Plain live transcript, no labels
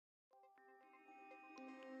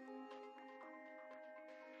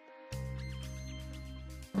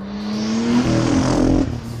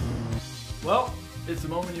It's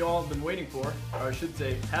the moment you all have been waiting for, or I should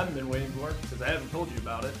say haven't been waiting for, because I haven't told you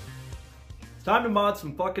about it. It's time to mod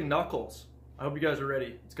some fucking knuckles. I hope you guys are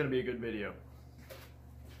ready. It's gonna be a good video.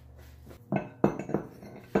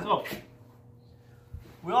 So,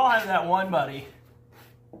 we all have that one buddy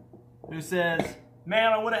who says,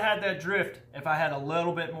 man, I would have had that drift if I had a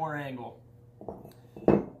little bit more angle.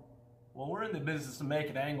 Well, we're in the business of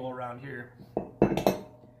making angle around here.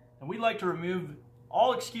 And we like to remove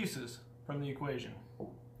all excuses from the equation.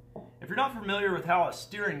 If you're not familiar with how a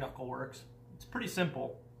steering knuckle works, it's pretty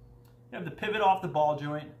simple. You have the pivot off the ball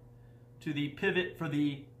joint to the pivot for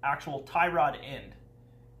the actual tie rod end.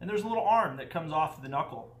 And there's a little arm that comes off the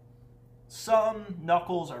knuckle. Some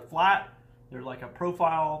knuckles are flat, they're like a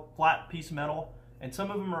profile flat piece of metal, and some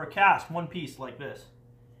of them are a cast, one piece like this.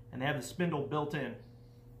 And they have the spindle built in.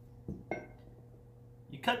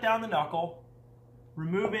 You cut down the knuckle,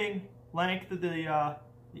 removing length of the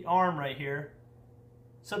arm right here,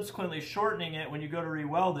 subsequently shortening it when you go to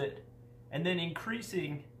re-weld it, and then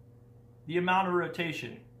increasing the amount of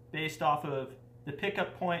rotation based off of the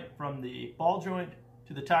pickup point from the ball joint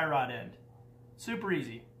to the tie rod end. Super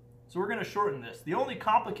easy. So we're going to shorten this. The only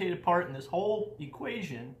complicated part in this whole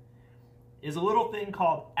equation is a little thing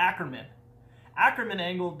called Ackerman. Ackerman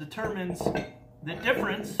angle determines the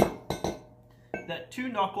difference that two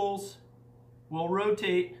knuckles will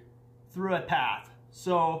rotate through a path.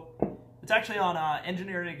 So it's actually on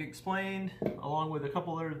Engineering Explained along with a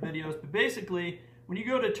couple other videos, but basically when you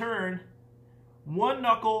go to turn, one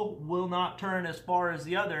knuckle will not turn as far as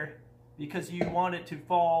the other because you want it to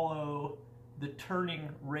follow the turning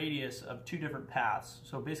radius of two different paths.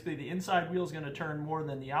 So basically the inside wheel is going to turn more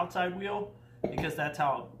than the outside wheel because that's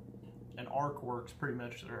how an arc works pretty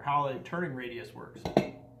much, or how a turning radius works.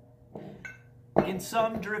 In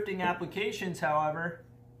some drifting applications, however,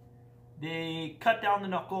 they cut down the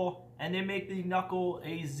knuckle and they make the knuckle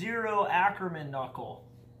a zero Ackerman knuckle.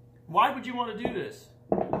 Why would you want to do this?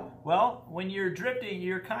 Well, when you're drifting,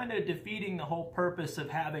 you're kind of defeating the whole purpose of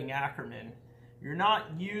having Ackerman. You're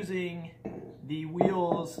not using the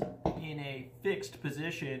wheels in a fixed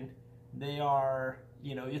position. They are,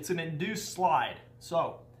 it's an induced slide.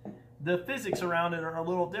 So the physics around it are a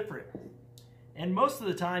little different. And most of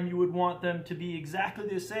the time you would want them to be exactly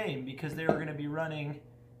the same because they are going to be running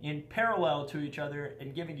in parallel to each other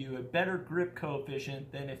and giving you a better grip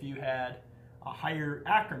coefficient than if you had a higher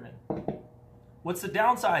Ackerman. What's the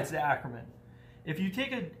downsides to Ackerman? If you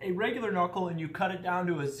take a regular knuckle and you cut it down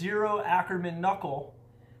to a zero Ackerman knuckle,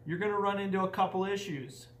 you're going to run into a couple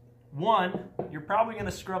issues. One, you're probably going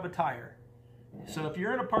to scrub a tire. So if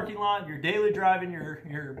you're in a parking lot, you're daily driving your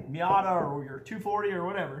Miata or your 240 or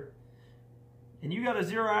whatever, and you got a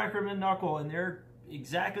zero Ackerman knuckle and they're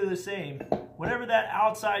exactly the same, whatever that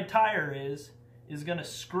outside tire is going to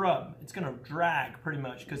scrub. It's going to drag pretty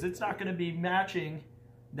much because it's not going to be matching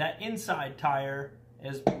that inside tire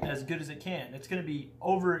as good as it can. It's going to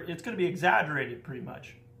be exaggerated pretty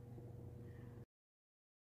much.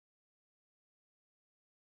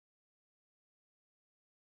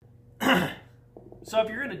 So if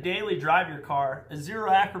you're going to daily drive your car, a zero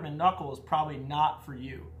Ackerman knuckle is probably not for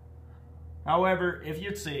you. However, if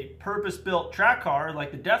it's a purpose-built track car like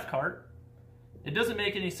the Death Cart, it doesn't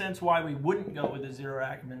make any sense why we wouldn't go with a zero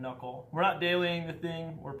Ackerman knuckle. We're not dailying the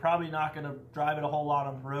thing. We're probably not going to drive it a whole lot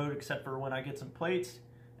on the road except for when I get some plates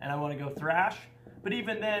and I want to go thrash. But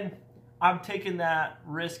even then, I'm taking that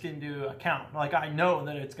risk into account. Like, I know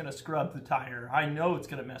that it's going to scrub the tire. I know it's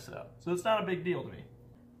going to mess it up. So it's not a big deal to me.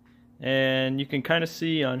 And you can kind of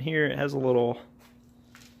see on here it has a little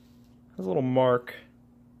mark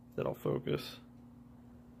that'll focus.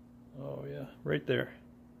 Oh yeah, right there.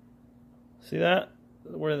 See that?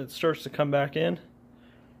 Where it starts to come back in?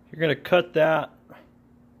 You're going to cut that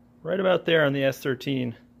right about there on the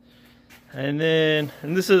S13. And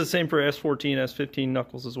this is the same for S14, S15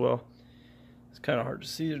 knuckles as well. It's kind of hard to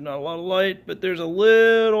see. There's not a lot of light, but there's a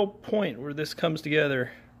little point where this comes together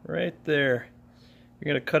right there.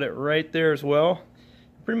 You're going to cut it right there as well.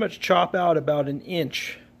 Pretty much chop out about an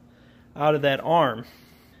inch out of that arm.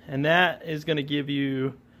 And that is going to give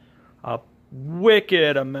you a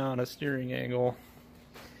wicked amount of steering angle.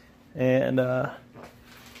 And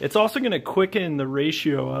it's also going to quicken the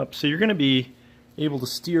ratio up. So you're going to be able to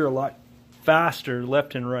steer a lot faster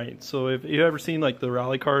left and right. So if you've ever seen like the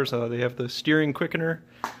rally cars, they have the steering quickener.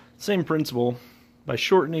 Same principle. By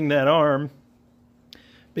shortening that arm,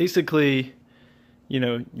 basically,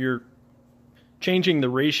 you're changing the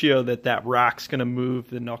ratio that rack's going to move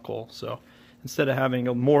the knuckle. So instead of having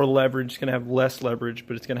more leverage, it's going to have less leverage,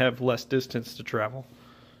 but it's going to have less distance to travel.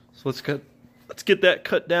 So let's get that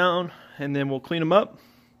cut down, and then we'll clean them up,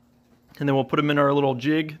 and then we'll put them in our little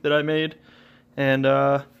jig that I made and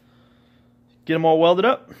get them all welded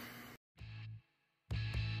up.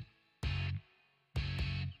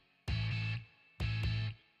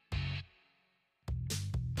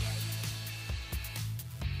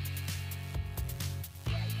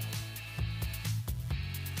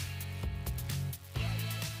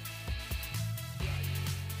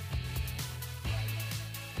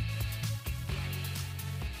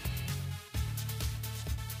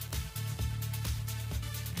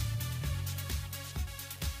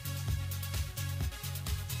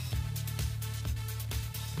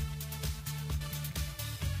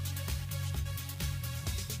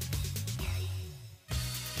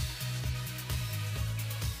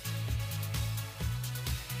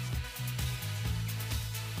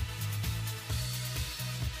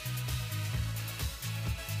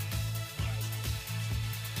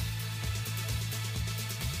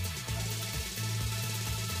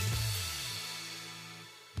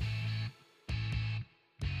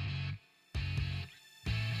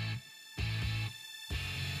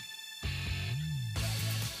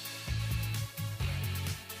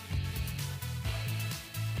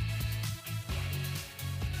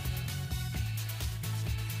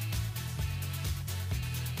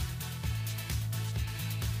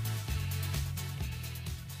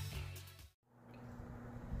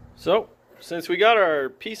 So, since we got our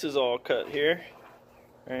pieces all cut here,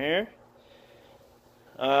 right here,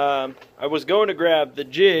 I was going to grab the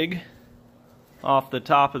jig off the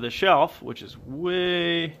top of the shelf, which is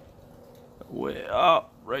way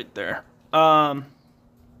up right there. But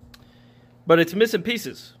it's missing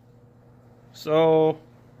pieces. So,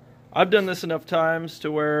 I've done this enough times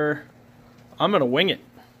to where I'm going to wing it,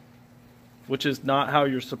 which is not how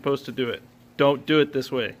you're supposed to do it. Don't do it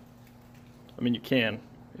this way. I mean, you can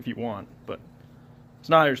if you want, but it's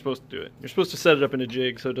not how you're supposed to do it. You're supposed to set it up in a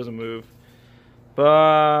jig so it doesn't move.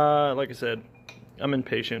 But like I said, I'm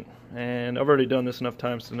impatient, and I've already done this enough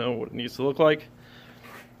times to know what it needs to look like,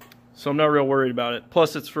 so I'm not real worried about it.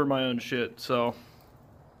 Plus it's for my own shit, so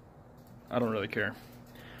I don't really care.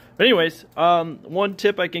 But anyways, one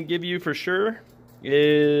tip I can give you for sure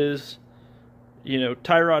is, you know,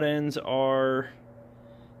 tie rod ends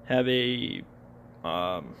have a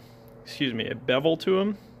a bevel to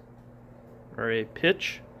them, or a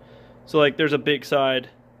pitch. So like there's a big side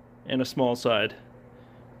and a small side.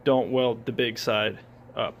 Don't weld the big side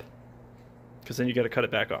up, because then you got to cut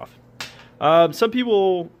it back off. Some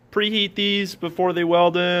people preheat these before they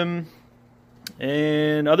weld them,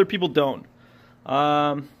 and other people don't.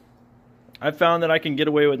 I've found that I can get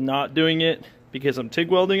away with not doing it because I'm TIG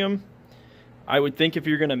welding them. I would think if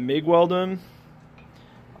you're going to MIG weld them,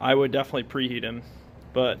 I would definitely preheat them.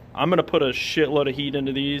 But I'm going to put a shitload of heat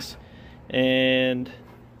into these and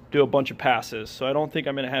do a bunch of passes. So I don't think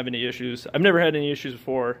I'm going to have any issues. I've never had any issues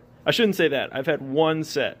before. I shouldn't say that. I've had one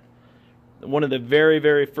set. One of the very,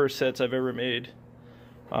 very first sets I've ever made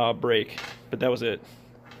break. But that was it.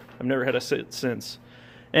 I've never had a set since.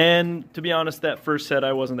 And to be honest, that first set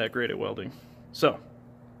I wasn't that great at welding. So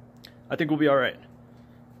I think we'll be all right.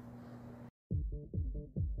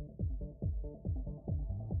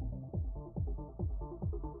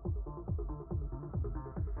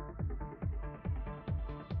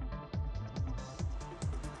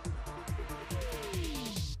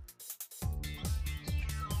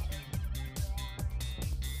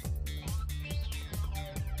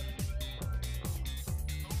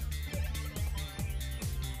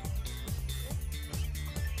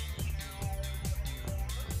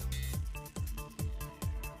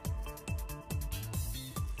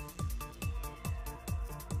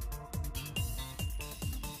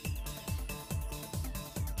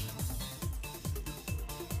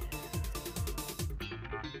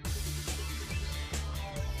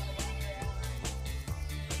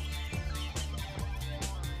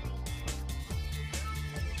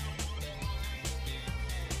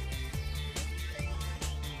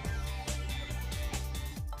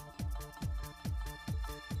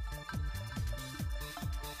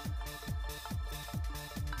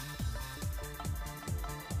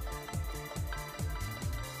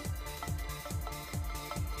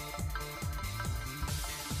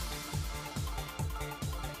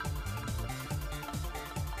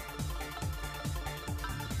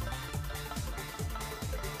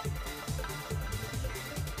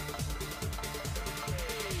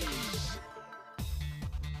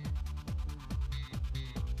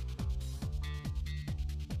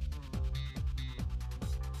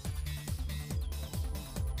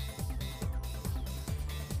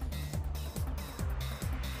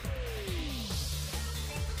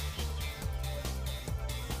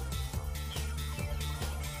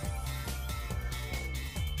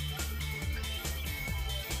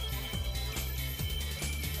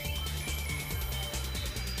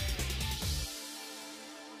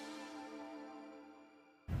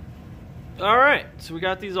 All right, so we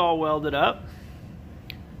got these all welded up.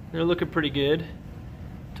 They're looking pretty good.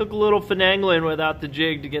 Took a little finagling without the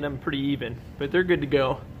jig to get them pretty even, but they're good to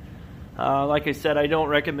go. Like I said, I don't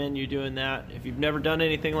recommend you doing that if you've never done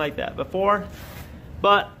anything like that before,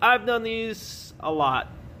 but I've done these a lot,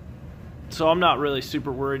 so I'm not really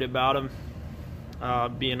super worried about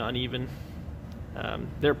them being uneven.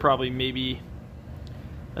 They're probably maybe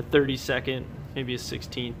a 32nd, maybe a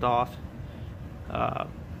 16th off.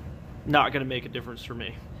 Not going to make a difference for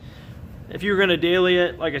me. If you're going to daily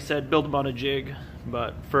it, like I said, build them on a jig,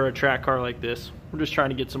 but for a track car like this, we're just trying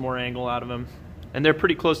to get some more angle out of them. And they're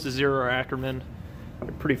pretty close to 0 Ackerman.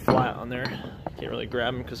 They're pretty flat on there. Can't really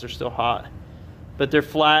grab them because they're still hot. But they're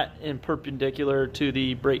flat and perpendicular to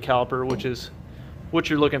the brake caliper, which is what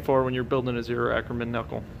you're looking for when you're building a 0 Ackerman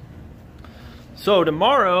knuckle. So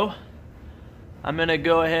tomorrow, I'm going to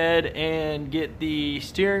go ahead and get the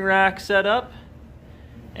steering rack set up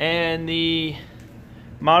and the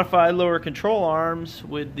modified lower control arms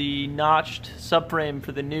with the notched subframe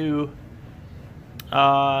for the new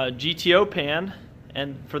GTO pan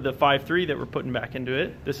and for the 5.3 that we're putting back into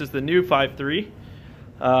it. This is the new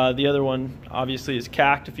 5.3. The other one obviously is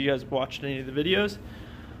cacked if you guys have watched any of the videos.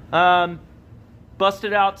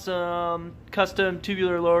 Busted out some custom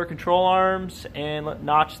tubular lower control arms and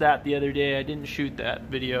notched that the other day. I didn't shoot that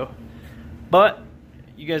video, but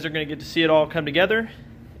you guys are going to get to see it all come together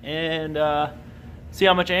and see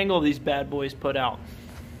how much angle these bad boys put out.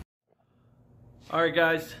 Alright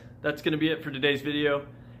guys, that's going to be it for today's video.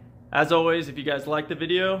 As always, if you guys like the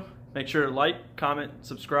video, make sure to like, comment,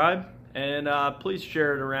 subscribe, and please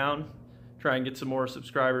share it around. Try and get some more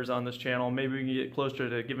subscribers on this channel. Maybe we can get closer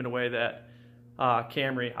to giving away that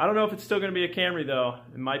Camry. I don't know if it's still going to be a Camry though.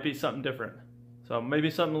 It might be something different. So maybe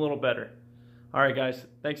something a little better. Alright guys,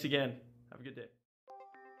 thanks again. Have a good day.